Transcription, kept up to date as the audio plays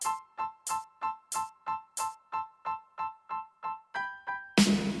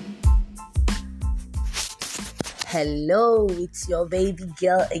Hello, it's your baby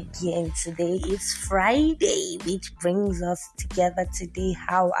girl again. Today is Friday, which brings us together today.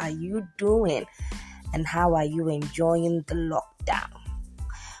 How are you doing? And how are you enjoying the lockdown?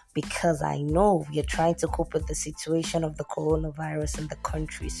 Because I know we are trying to cope with the situation of the coronavirus in the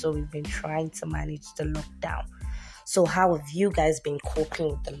country. So we've been trying to manage the lockdown. So how have you guys been coping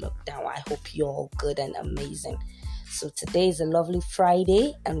with the lockdown? I hope you're all good and amazing. So today is a lovely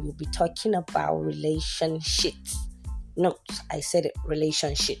Friday and we'll be talking about relationships. No, I said it,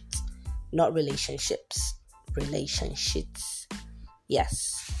 relationships, not relationships. Relationships.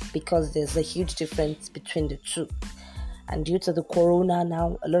 Yes, because there's a huge difference between the two. And due to the corona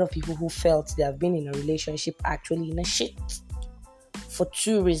now, a lot of people who felt they have been in a relationship actually in a shit. For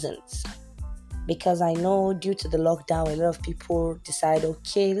two reasons. Because I know due to the lockdown, a lot of people decide,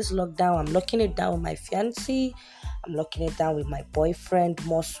 okay, this lockdown, I'm locking it down with my fiancé, I'm locking it down with my boyfriend,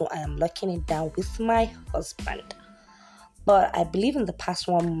 more so I am locking it down with my husband. But I believe in the past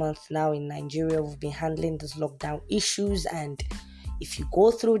 1 month now in Nigeria, we've been handling these lockdown issues, and if you go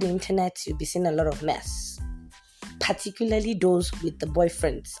through the internet, you'll be seeing a lot of mess, particularly those with the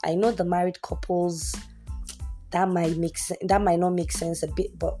boyfriends. I know the married couples, that might not make sense a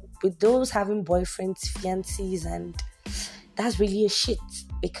bit, but with those having boyfriends, fiancés, and that's really a shit,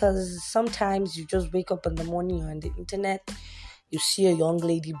 because sometimes you just wake up in the morning, you're on the internet, you see a young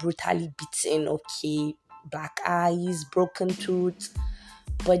lady brutally beaten, okay, black eyes, broken tooth,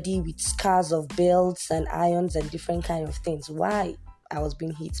 body with scars of belts and irons and different kind of things. Why? I was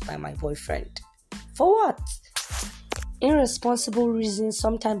being hit by my boyfriend. For what? Irresponsible reasons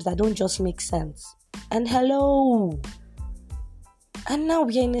sometimes that don't just make sense. And hello. And now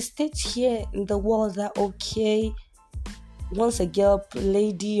we are in a state here in the world that, okay, once a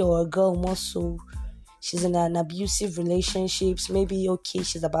lady or a girl more so, she's in an abusive relationship, maybe, okay,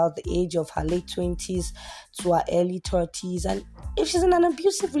 she's about the age of her late 20s to her early 30s. And if she's in an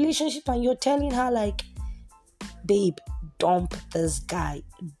abusive relationship and you're telling her, like, babe, dump this guy,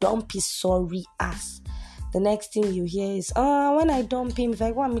 dump his sorry ass. The next thing you hear is, when I dump him, if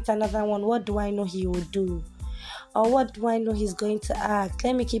I go and meet another one, what do I know he will do? Or what do I know he's going to act?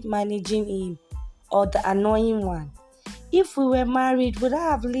 Let me keep managing him. Or the annoying one. If we were married, would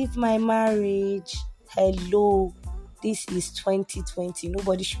I have lived my marriage? Hello, this is 2020.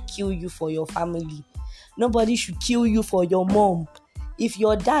 Nobody should kill you for your family. Nobody should kill you for your mom. If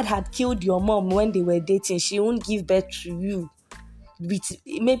your dad had killed your mom when they were dating, she won't give birth to you.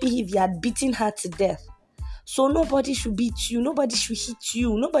 Maybe if he had beaten her to death. So nobody should beat you. Nobody should hit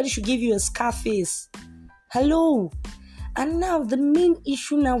you. Nobody should give you a scar face. Hello. And now the main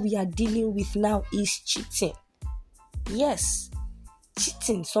issue now we are dealing with now is cheating. Yes,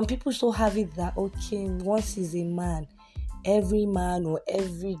 cheating. Some people still have it that, okay, once he's a man, every man or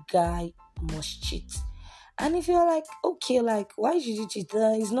every guy must cheat. And if you're like, okay, like, why should you cheat?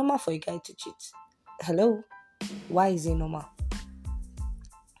 It's normal for a guy to cheat. Hello? Why is it normal?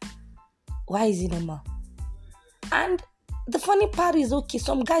 Why is it normal? And the funny part is, okay,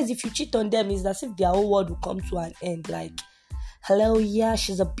 some guys, if you cheat on them, it's as if their whole world will come to an end. Like, hello, yeah,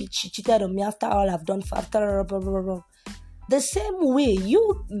 she's a bitch. She cheated on me after all I've done for after blah, blah, blah. The same way,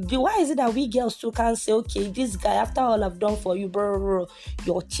 why is it that we girls too can't say, okay, this guy, after all I've done for you, blah, blah, blah,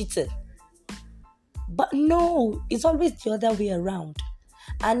 you're cheating? But no, it's always the other way around.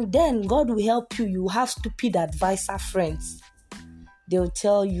 And then God will help you. You have stupid advisor friends. They'll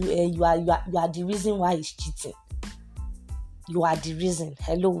tell you, you are the reason why he's cheating. You are the reason.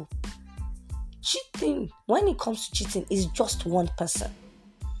 Hello. Cheating, when it comes to cheating, is just one person.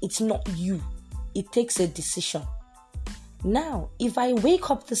 It's not you. It takes a decision. Now, if I wake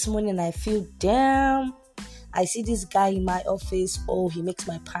up this morning and I feel, damn, I see this guy in my office, oh, he makes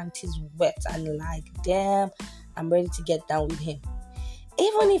my panties wet, and like, damn, I'm ready to get down with him.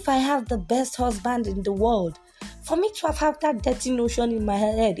 Even if I have the best husband in the world, for me to have had that dirty notion in my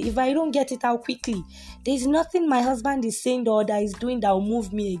head, if I don't get it out quickly, there's nothing my husband is saying or that is doing that will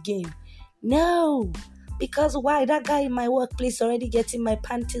move me again. No, because why? That guy in my workplace already getting my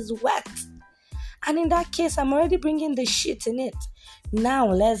panties wet. And in that case, I'm already bringing the shit in it. Now,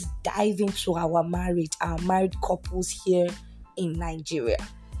 let's dive into our married couples here in Nigeria.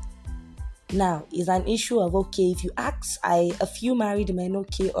 Now, it's an issue of, okay, if you ask a few married men,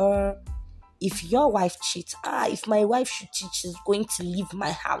 okay, or if your wife cheats, if my wife should cheat, she's going to leave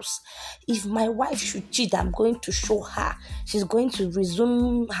my house. If my wife should cheat, I'm going to show her. She's going to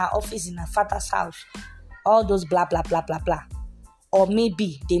resume her office in her father's house. All those blah, blah, blah, blah, blah. Or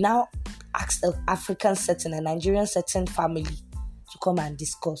maybe they now ask the African setting, a Nigerian setting family to come and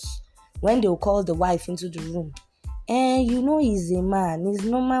discuss. When they'll call the wife into the room, he's a man. It's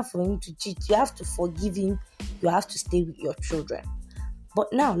normal for him to cheat. You have to forgive him. You have to stay with your children.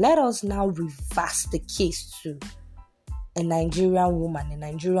 But now, let us now reverse the case to a Nigerian woman, a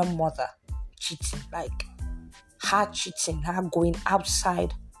Nigerian mother cheating. Like, her cheating, her going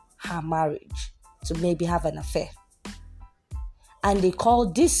outside her marriage to maybe have an affair. And they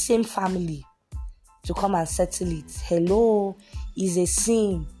call this same family to come and settle it. Hello, is a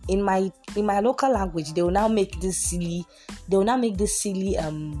sin. In my local language, they will now make this silly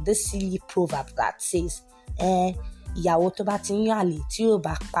proverb that says, ìyàwó tó bá ti ń yàlè tí ò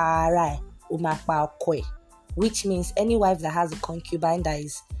bá pa ara ẹ̀, ó máa pa ọkọ ẹ̀. Which means any wife that has a concubine that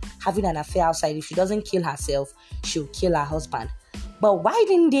is having an affair outside, if she doesn't kill herself, she'll kill her husband. But why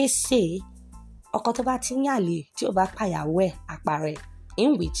didn't they say ọkọ tó bá ti ń yàlè tí ò bá pa ìyàwó ẹ̀, á pa ara ẹ̀?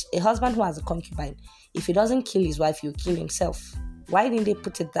 In which a husband who has a concubine, if he doesn't kill his wife, he'll kill himself. Why didn't they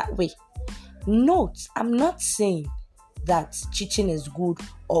put it that way? Note, I'm not saying that cheating is good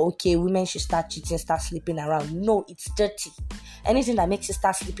or okay, women should start cheating, start sleeping around. No, it's dirty. Anything that makes you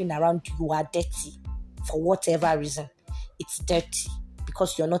start sleeping around, you are dirty. For whatever reason, it's dirty.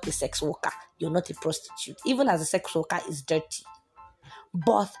 Because you're not a sex worker, you're not a prostitute. Even as a sex worker, it's dirty.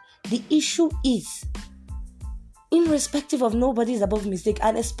 But the issue is, irrespective of nobody's above mistake,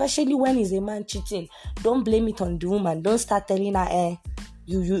 and especially when it's a man cheating, don't blame it on the woman. Don't start telling her,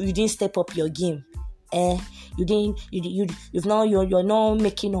 you didn't step up your game. You're not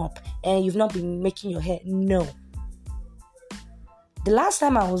making up, and you've not been making your hair. No. The last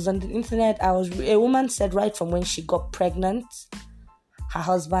time I was on the internet, a woman said right from when she got pregnant, her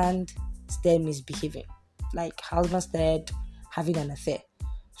husband started misbehaving. Like, her husband started having an affair.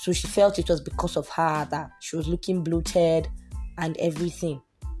 So she felt it was because of her that she was looking bloated and everything.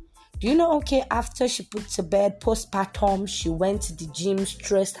 Do you know, after she put to bed, postpartum, she went to the gym,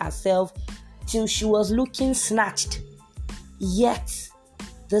 stressed herself till she was looking snatched. Yet,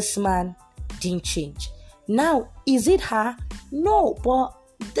 this man didn't change. Now, is it her? No, but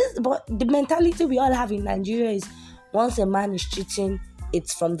the mentality we all have in Nigeria is once a man is cheating,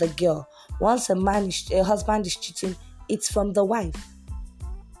 it's from the girl. Once a husband is cheating, it's from the wife.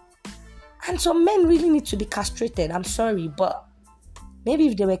 And so men really need to be castrated. I'm sorry, but maybe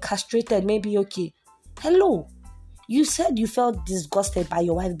if they were castrated, maybe okay. Hello, you said you felt disgusted by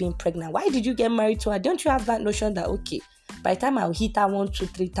your wife being pregnant. Why did you get married to her? Don't you have that notion that, by the time I'll hit her 1, 2,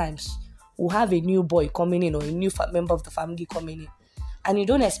 3 times, we'll have a new boy coming in or a new member of the family coming in. And you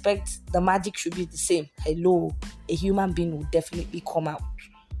don't expect the magic should be the same. Hello, a human being will definitely come out.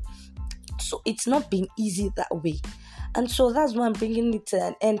 So it's not been easy that way. And so that's why I'm bringing it to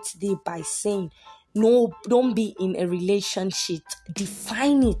an end today by saying, no, don't be in a relationship.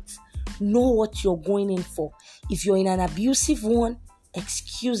 Define it. Know what you're going in for. If you're in an abusive one,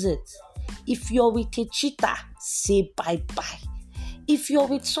 excuse it. If you're with a cheater, say bye-bye. If you're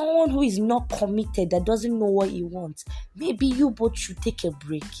with someone who is not committed, that doesn't know what he wants, maybe you both should take a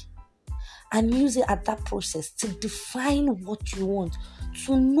break and use it at that process to define what you want,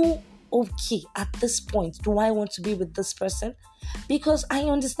 to know, at this point, do I want to be with this person? Because I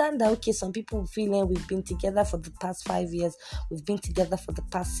understand that, some people feel we've been together for the past 5 years, we've been together for the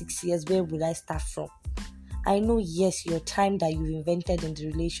past 6 years, where will I start from? I know, yes, your time that you've invented in the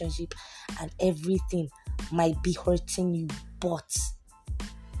relationship and everything might be hurting you, but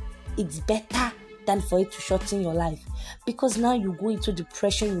it's better than for it to shorten your life. Because now you go into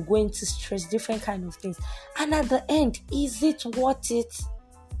depression, you go into stress, different kind of things. And at the end, is it worth it?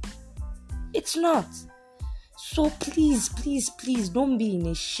 It's not. So please, don't be in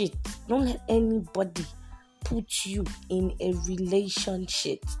a shit. Don't let anybody put you in a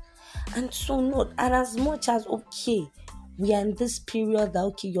relationship. And so not. And as much as, we are in this period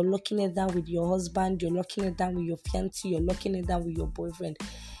that, you're locking it down with your husband, you're locking it down with your fiancé, you're locking it down with your boyfriend.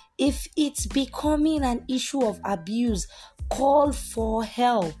 If it's becoming an issue of abuse, call for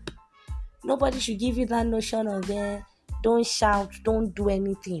help. Nobody should give you that notion of, don't shout, don't do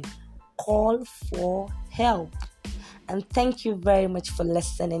anything. Call for help. And thank you very much for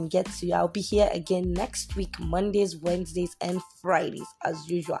listening. I'll be here again next week, Mondays, Wednesdays, and Fridays, as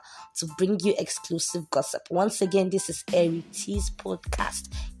usual, to bring you exclusive gossip. Once again, this is Eri T's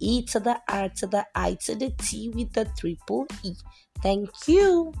podcast. E to the R to the I to the T with the triple E. Thank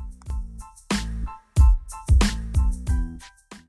you.